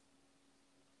ads.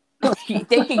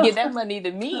 They can give that money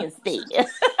to me instead.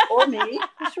 Or me,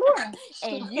 sure.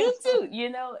 And you too, you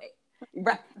know.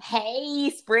 Right.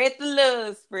 Hey, spread the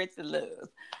love, spread the love.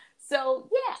 So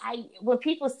yeah, when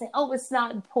people say, oh, it's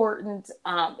not important,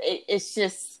 it's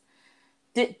just,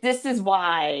 this is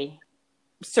why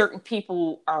certain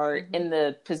people are in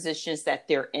the positions that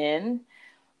they're in.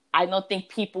 I don't think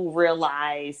people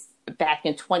realize back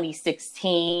in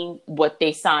 2016, what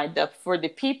they signed up for. The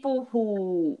people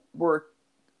who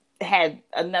had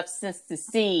enough sense to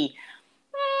see,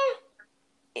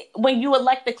 when you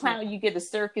elect a clown, you get a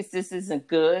circus. This isn't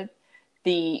good.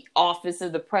 The office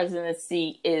of the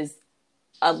presidency is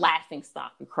a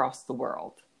laughingstock across the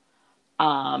world.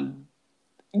 When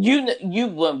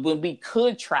we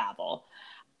could travel,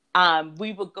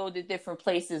 we would go to different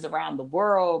places around the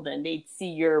world, and they'd see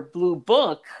your blue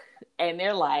book, and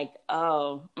they're like,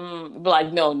 "Oh,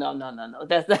 like no,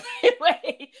 that's not,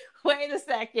 wait a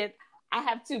second. I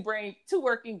have two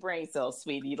working brain cells,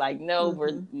 sweetie. Like, no,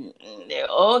 they're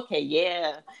okay,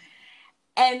 yeah."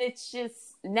 And it's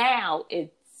just now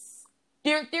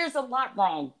there's a lot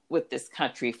wrong with this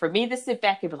country. For me to sit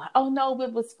back and be like, "Oh no,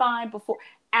 it was fine before,"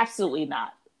 absolutely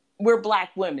not. We're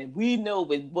Black women. We know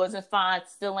it wasn't fine,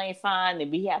 still ain't fine,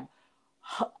 and we have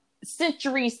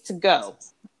centuries to go.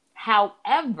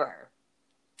 However,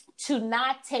 to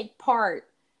not take part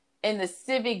in the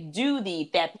civic duty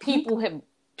that people have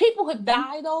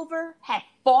died over, have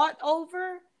fought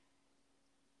over,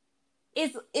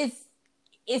 is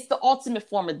the ultimate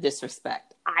form of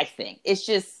disrespect, I think. It's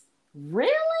just,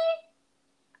 really?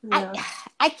 Yeah.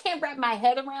 I can't wrap my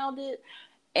head around it.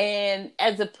 And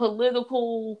as a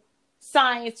political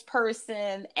science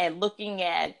person and looking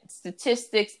at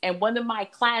statistics, and one of my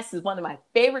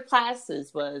favorite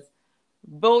classes was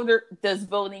Does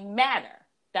Voting Matter?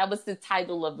 That was the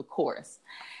title of the course.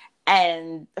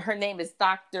 And her name is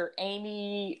Dr.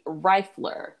 Amy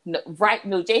Reifler.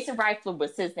 Jason Reifler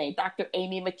was his name. Dr.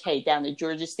 Amy McKay down at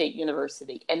Georgia State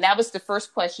University. And that was the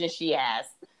first question she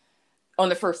asked on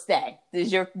the first day.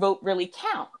 Does your vote really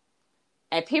count?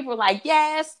 And people were like,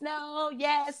 yes, no.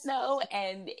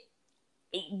 And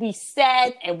we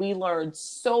sat and we learned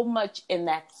so much in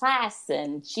that class.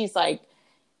 And she's like,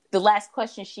 the last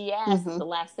question she asked the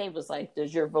last day was like,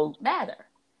 does your vote matter?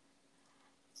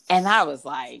 And I was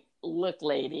like, look,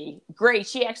 lady, great.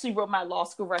 She actually wrote my law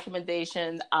school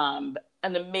recommendation. An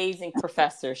amazing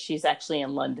professor. She's actually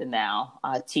in London now,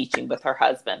 teaching with her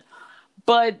husband.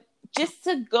 But just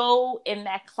to go in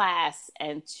that class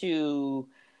and to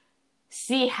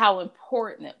see how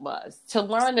important it was, to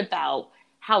learn about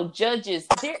how judges,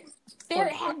 they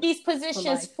have these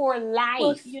positions for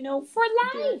life. Well, for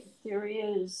life. There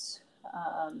is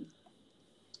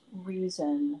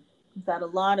reason that a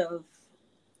lot of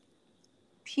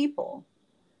people,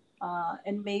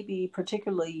 and maybe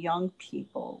particularly young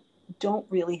people, don't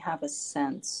really have a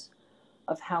sense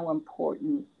of how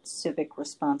important civic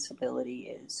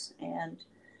responsibility is. And,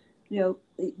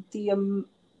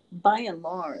 by and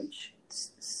large,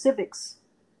 civics,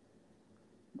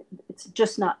 it's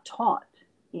just not taught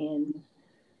in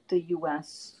the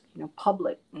U.S.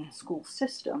 Public school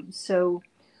system. So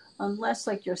unless,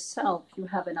 like yourself, you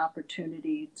have an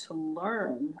opportunity to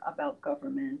learn about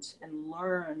government and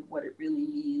learn what it really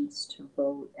means to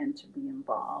vote and to be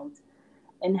involved,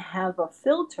 and have a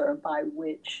filter by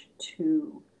which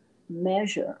to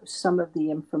measure some of the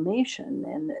information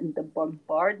and the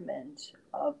bombardment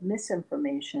of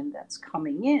misinformation that's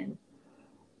coming in,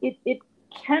 it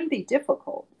can be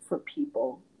difficult for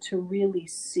people to really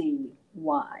see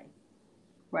why,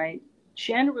 right?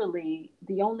 Generally,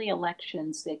 the only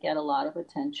elections that get a lot of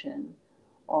attention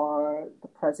are the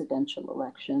presidential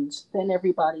elections. Then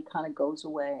everybody kind of goes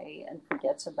away and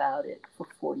forgets about it for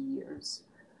 4 years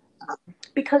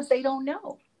because they don't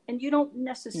know. And you don't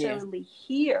necessarily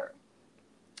hear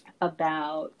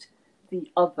about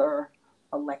the other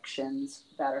elections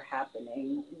that are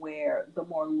happening where the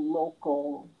more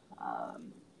local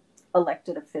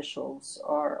elected officials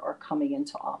are coming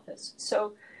into office.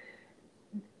 So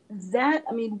that,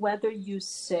 whether you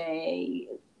say,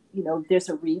 there's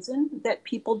a reason that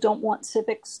people don't want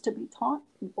civics to be taught,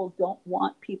 people don't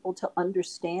want people to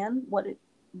understand what it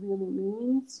really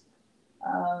means.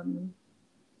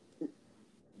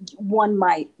 One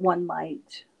might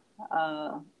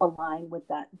align with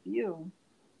that view,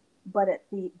 but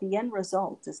the end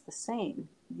result is the same.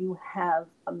 You have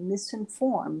a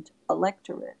misinformed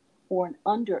electorate or an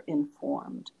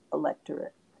underinformed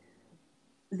electorate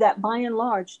that by and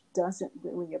large doesn't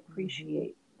really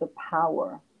appreciate the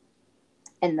power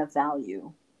and the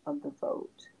value of the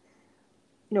vote.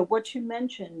 What you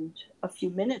mentioned a few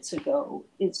minutes ago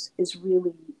is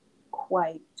really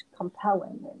quite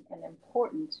compelling and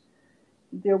important.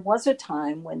 There was a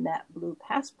time when that blue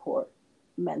passport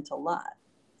meant a lot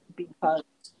because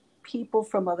people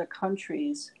from other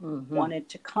countries wanted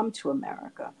to come to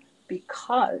America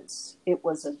because it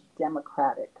was a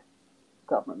democratic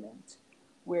government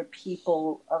where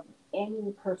people of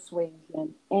any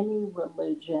persuasion, any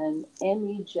religion,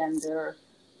 any gender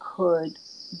could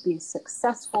be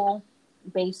successful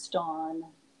based on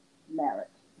merit.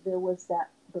 There was that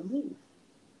belief.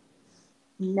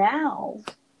 Now,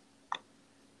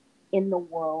 in the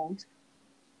world,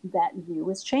 that view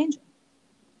is changing,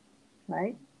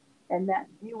 right? And that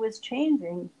view is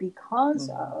changing because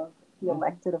of the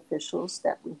elected officials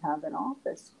that we have in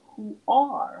office, who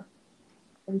are,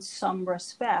 in some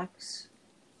respects,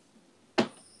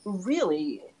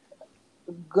 really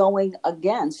going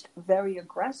against very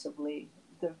aggressively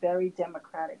the very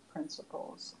democratic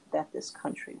principles that this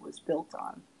country was built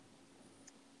on.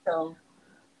 So,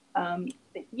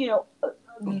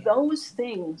 those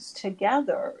things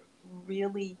together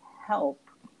really help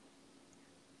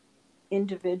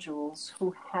individuals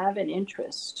who have an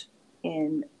interest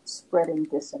in spreading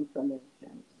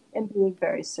disinformation and being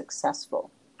very successful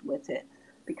with it,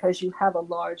 because you have a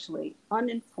largely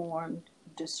uninformed,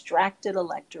 distracted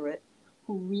electorate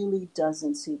who really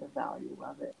doesn't see the value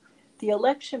of it. The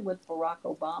election with Barack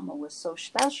Obama was so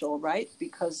special, right?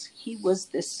 Because he was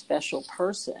this special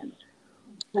person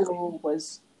who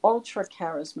was ultra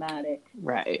charismatic,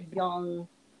 right, young,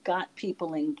 got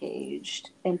people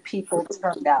engaged, and people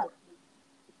turned out.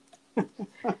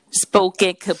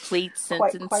 Spoken complete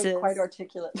sentences. Quite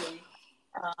articulately.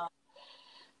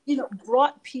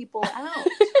 Brought people out.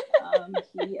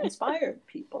 He inspired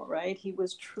people, right? He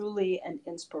was truly an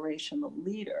inspirational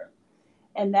leader.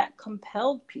 And that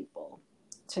compelled people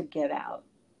to get out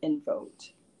and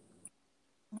vote.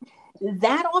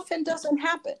 That often doesn't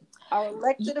happen. Our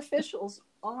elected officials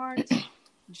aren't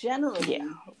generally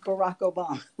Barack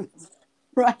Obama,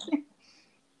 right?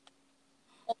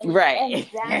 Right. And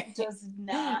that does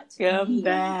not mean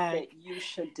that you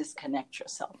should disconnect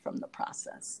yourself from the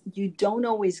process. You don't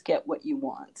always get what you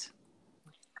want.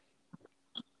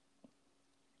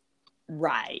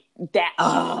 Right. That,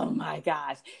 oh my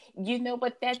gosh. You know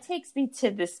what? That takes me to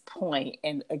this point,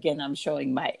 and again, I'm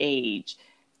showing my age.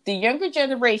 The younger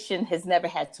generation has never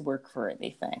had to work for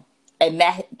anything. And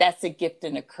that's a gift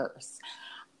and a curse.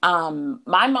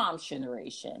 My mom's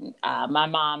generation, my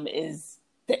mom is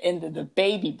the end of the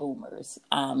baby boomers.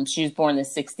 She was born in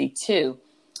 1962.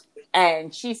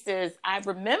 And she says, I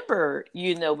remember,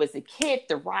 as a kid,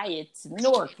 the riots in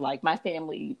Newark, like my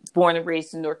family, born and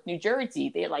raised in Newark, New Jersey.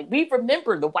 They're like, we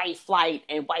remember the white flight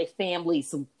and white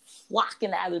families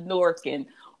flocking out of Newark and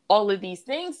all of these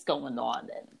things going on.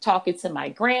 And talking to my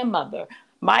grandmother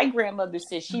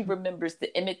says she remembers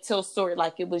the Emmett Till story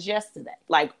like it was yesterday.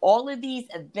 Like all of these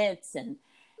events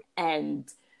and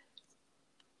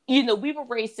we were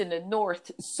raised in the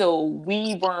North, so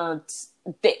we weren't,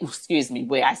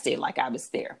 where I say like I was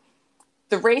there.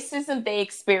 The racism they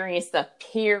experienced up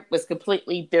here was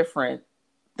completely different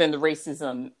than the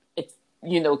racism,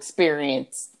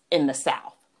 experienced in the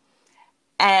South.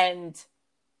 And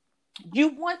you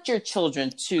want your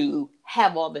children to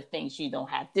have all the things you don't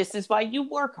have. This is why you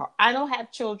work hard. I don't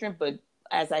have children, but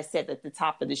as I said at the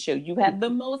top of the show, you have the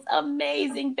most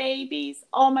amazing babies.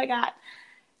 Oh my God.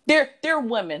 They're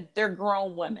women, they're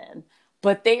grown women,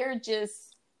 but they're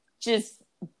just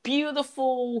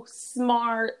beautiful,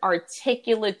 smart,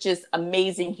 articulate, just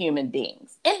amazing human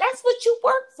beings. And that's what you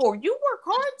work for. You work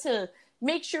hard to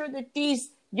make sure that these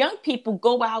young people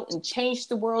go out and change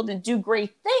the world and do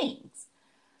great things.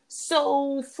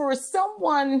 So for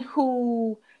someone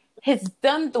who has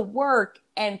done the work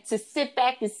and to sit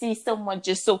back and see someone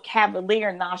just so cavalier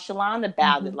and nonchalant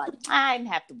about it, like, I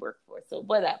didn't have to work for it, so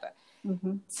whatever.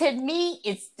 To me,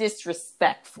 it's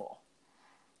disrespectful.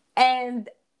 And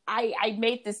I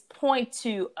made this point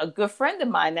to a good friend of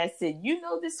mine. I said,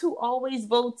 this who always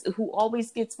votes, who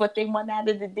always gets what they want out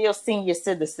of the deal? Senior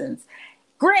citizens.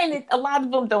 Granted, a lot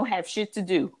of them don't have shit to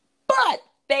do, but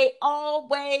they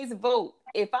always vote.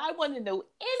 If I want to know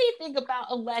anything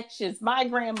about elections, my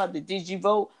grandmother, did you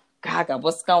vote? Gaga,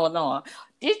 what's going on?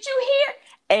 Did you hear?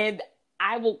 And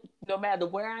I will, no matter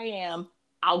where I am,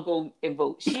 I'll go and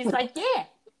vote. She's like, yeah.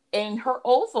 In her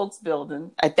old folks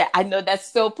building, I know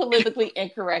that's so politically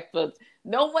incorrect, but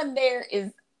no one there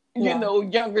is,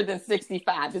 younger than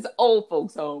 65. It's an old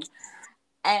folks home.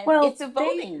 And it's a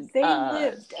voting they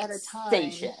lived at a time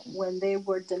station when they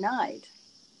were denied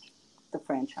the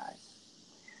franchise.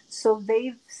 So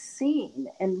they've seen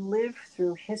and lived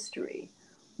through history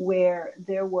where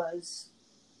there was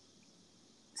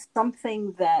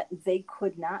something that they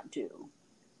could not do,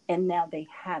 and now they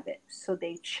have it. So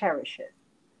they cherish it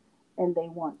and they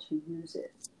want to use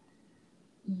it.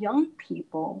 Young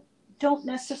people don't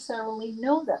necessarily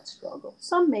know that struggle.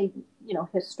 Some may,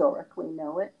 historically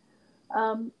know it,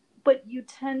 but you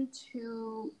tend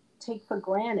to take for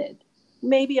granted,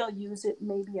 maybe I'll use it,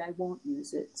 maybe I won't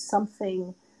use it,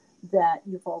 something that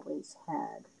you've always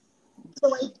had.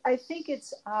 So I think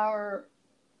it's our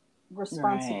Right.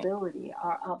 responsibility,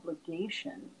 our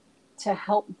obligation to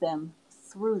help them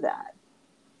through that,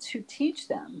 to teach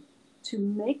them, to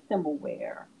make them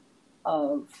aware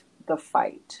of the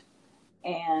fight,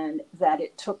 and that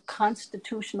it took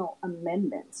constitutional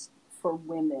amendments for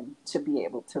women to be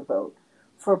able to vote,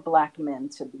 for Black men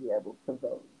to be able to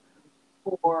vote,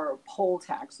 for poll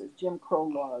taxes, Jim Crow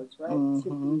laws, right, to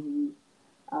Mm-hmm. be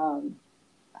um,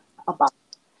 abolished.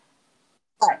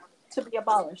 Right, to be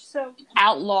abolished.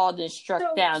 Outlawed and struck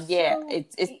So, down. Yeah, so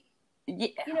it's yeah,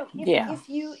 you know, yeah.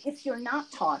 if you're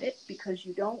not taught it because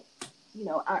you don't, you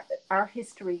know, our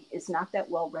history is not that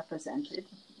well represented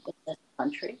in this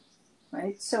country,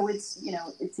 right? So it's, you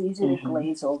know, it's easy to Mm-hmm.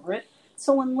 glaze over it.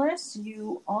 So unless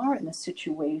you are in a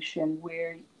situation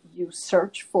where you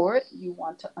search for it, you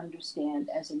want to understand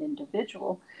as an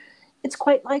individual, it's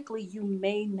quite likely you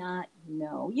may not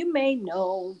know. You may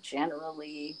know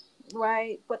generally,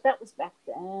 right? But that was back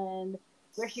then.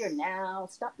 We're here now.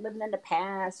 Stop living in the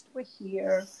past. We're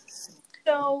here.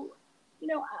 So, you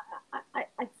know,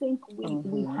 I think we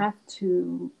Mm-hmm. have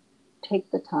to take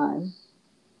the time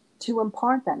to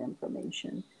impart that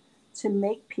information, to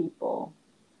make people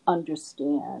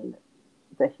understand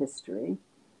the history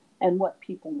and what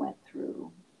people went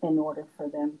through in order for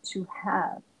them to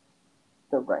have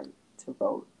the right to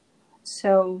vote.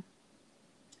 So,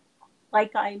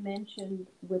 like I mentioned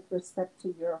with respect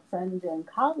to your friend and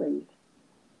colleague,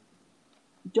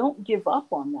 don't give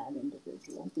up on that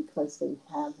individual because they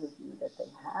have the view that they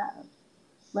have.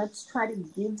 Let's try to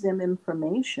give them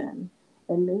information,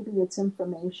 and maybe it's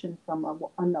information from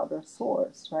another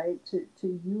source, right? To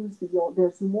use the old,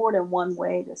 there's more than one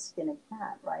way to skin a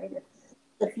cat, right?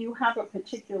 If you have a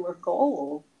particular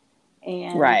goal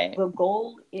and Right. the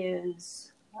goal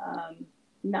is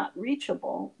not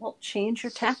reachable, well, change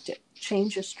your tactic,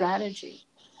 change your strategy,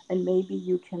 and maybe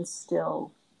you can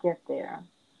still get there.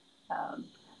 Um,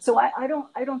 so I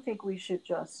don't think we should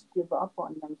just give up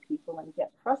on young people and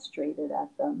get frustrated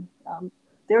at them.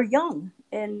 They're young,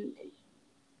 and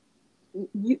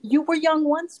you were young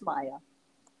once, Maya.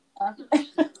 Uh,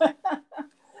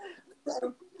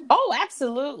 so Oh,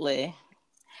 absolutely.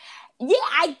 Yeah,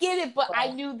 I get it, but I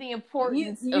knew the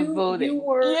importance of you voting.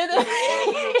 were You know, in an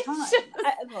earlier It's time.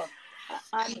 just- Look,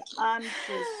 I'm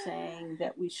just saying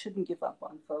that we shouldn't give up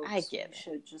on I folks. get We it.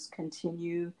 should just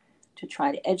continue to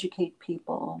try to educate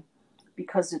people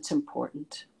because it's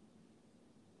important.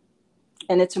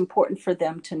 And it's important for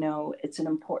them to know, it's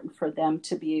important for them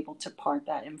to be able to part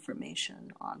that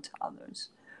information on to others.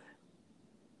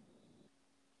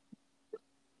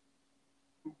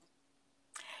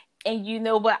 And you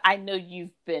know what? I know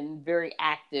you've been very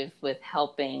active with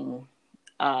helping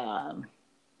um,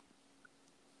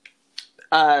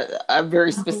 a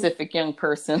very Mm-hmm. specific young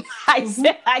person. I Mm-hmm.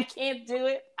 said I can't do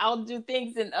it. I'll do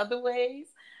things in other ways.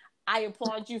 I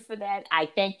applaud you for that. I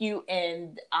thank you,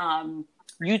 and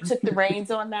you took the reins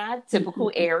on that.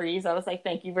 Typical Aries. I was like,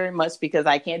 thank you very much because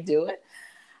I can't do it.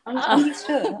 Uh,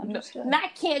 Understood. no, Understood.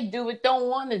 not can't do it. Don't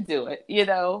want to do it. You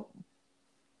know.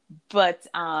 But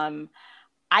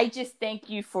I just thank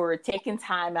you for taking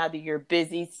time out of your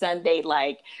busy Sunday.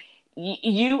 Like,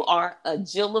 you are a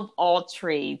Jill of all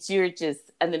trades. You're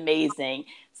just an amazing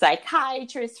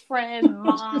psychiatrist, friend,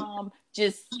 mom.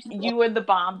 Just you are the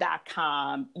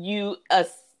bomb.com. You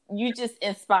just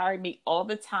inspire me all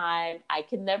the time. I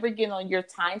can never get on your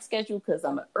time schedule because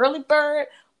I'm an early bird,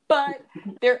 but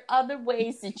there are other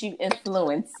ways that you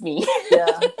influence me.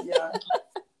 Yeah, yeah.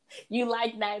 You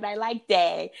like night, I like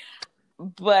day.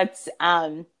 But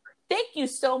thank you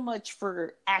so much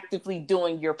for actively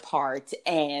doing your part.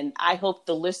 And I hope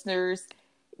the listeners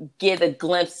get a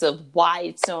glimpse of why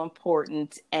it's so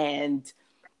important and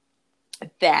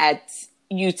that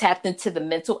you tapped into the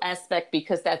mental aspect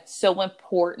because that's so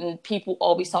important. People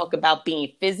always talk about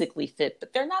being physically fit,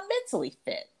 but they're not mentally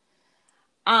fit.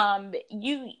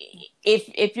 You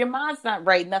if your mind's not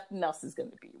right, nothing else is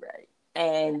going to be right.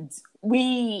 And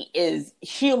we as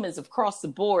humans across the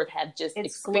board have just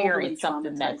It's globally experienced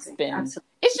something that's traumatizing. been Absolutely.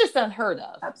 it's just unheard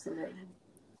of. Absolutely.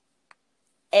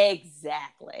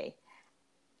 Exactly.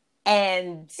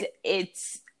 And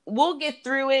it's we'll get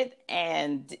through it,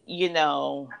 and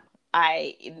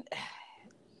I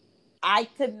I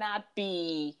could not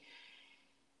be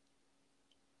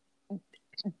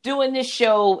doing this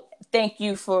show. Thank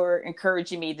you for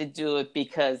encouraging me to do it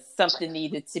because something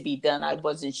needed to be done. I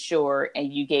wasn't sure,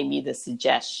 and you gave me the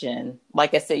suggestion.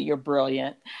 Like I said, you're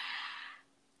brilliant.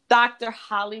 Dr.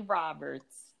 Holly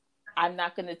Roberts, I'm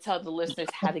not going to tell the listeners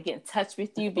how to get in touch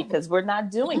with you because we're not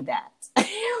doing that.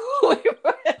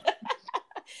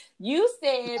 You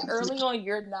said early on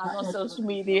you're not on social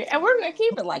media, and we're going to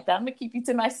keep it like that. I'm going to keep you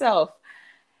to myself.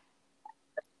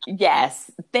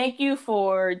 Yes. Thank you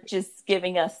for just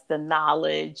giving us the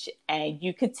knowledge, and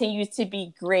you continue to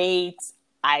be great.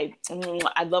 I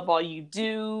love all you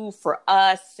do for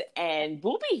us, and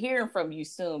we'll be hearing from you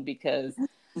soon because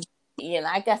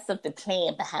I got something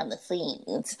planned behind the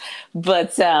scenes.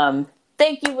 But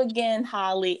thank you again,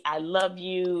 Holly. I love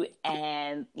you,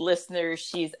 and listeners,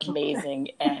 she's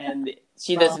amazing, and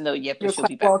she doesn't know yet, but You're she'll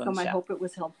be quite back on welcome. the I show. hope it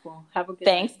was helpful. Have a good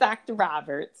Thanks, day. Dr.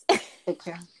 Roberts. Take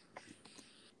care.